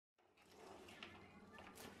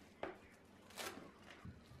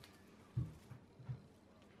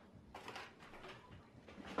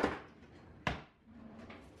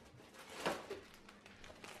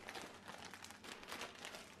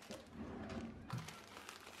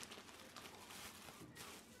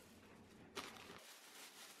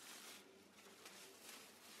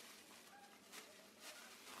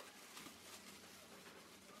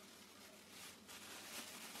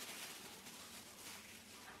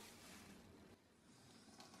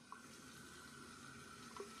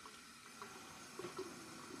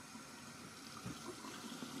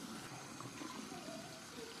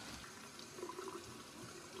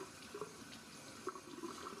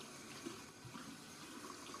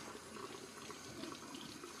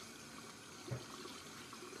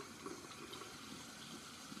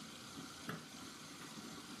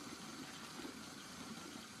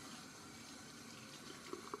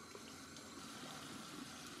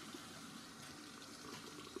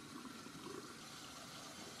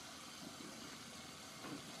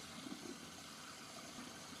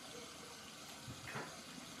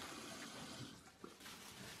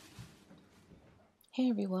Hey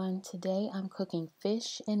everyone, today I'm cooking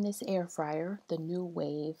fish in this air fryer, the New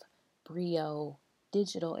Wave Brio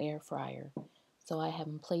digital air fryer. So I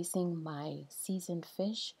am placing my seasoned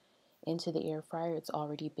fish into the air fryer. It's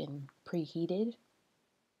already been preheated.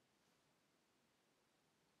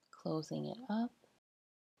 Closing it up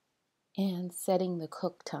and setting the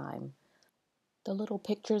cook time. The little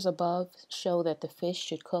pictures above show that the fish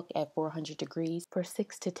should cook at 400 degrees for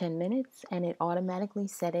 6 to 10 minutes, and it automatically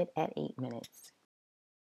set it at 8 minutes.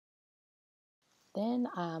 Then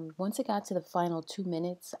once it got to the final 2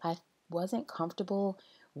 minutes, I wasn't comfortable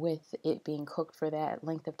with it being cooked for that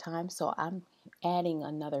length of time, so I'm adding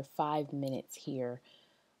another 5 minutes here.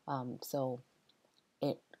 So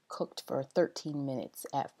it cooked for 13 minutes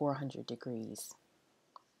at 400 degrees.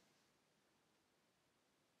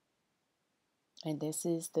 And this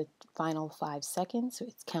is the final 5 seconds, so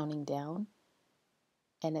it's counting down.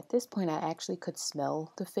 And at this point, I actually could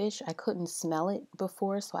smell the fish. I couldn't smell it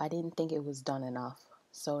before, so I didn't think it was done enough.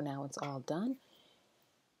 So now it's all done.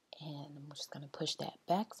 And I'm just going to push that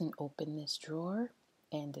back and open this drawer.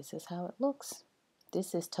 And this is how it looks.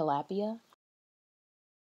 This is tilapia.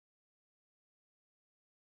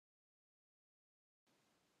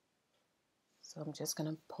 So I'm just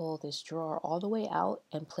going to pull this drawer all the way out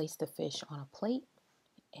and place the fish on a plate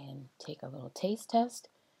and take a little taste test.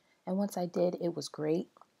 And once I did, it was great.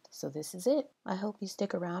 So this is it. I hope you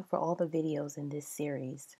stick around for all the videos in this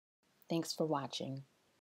series. Thanks for watching.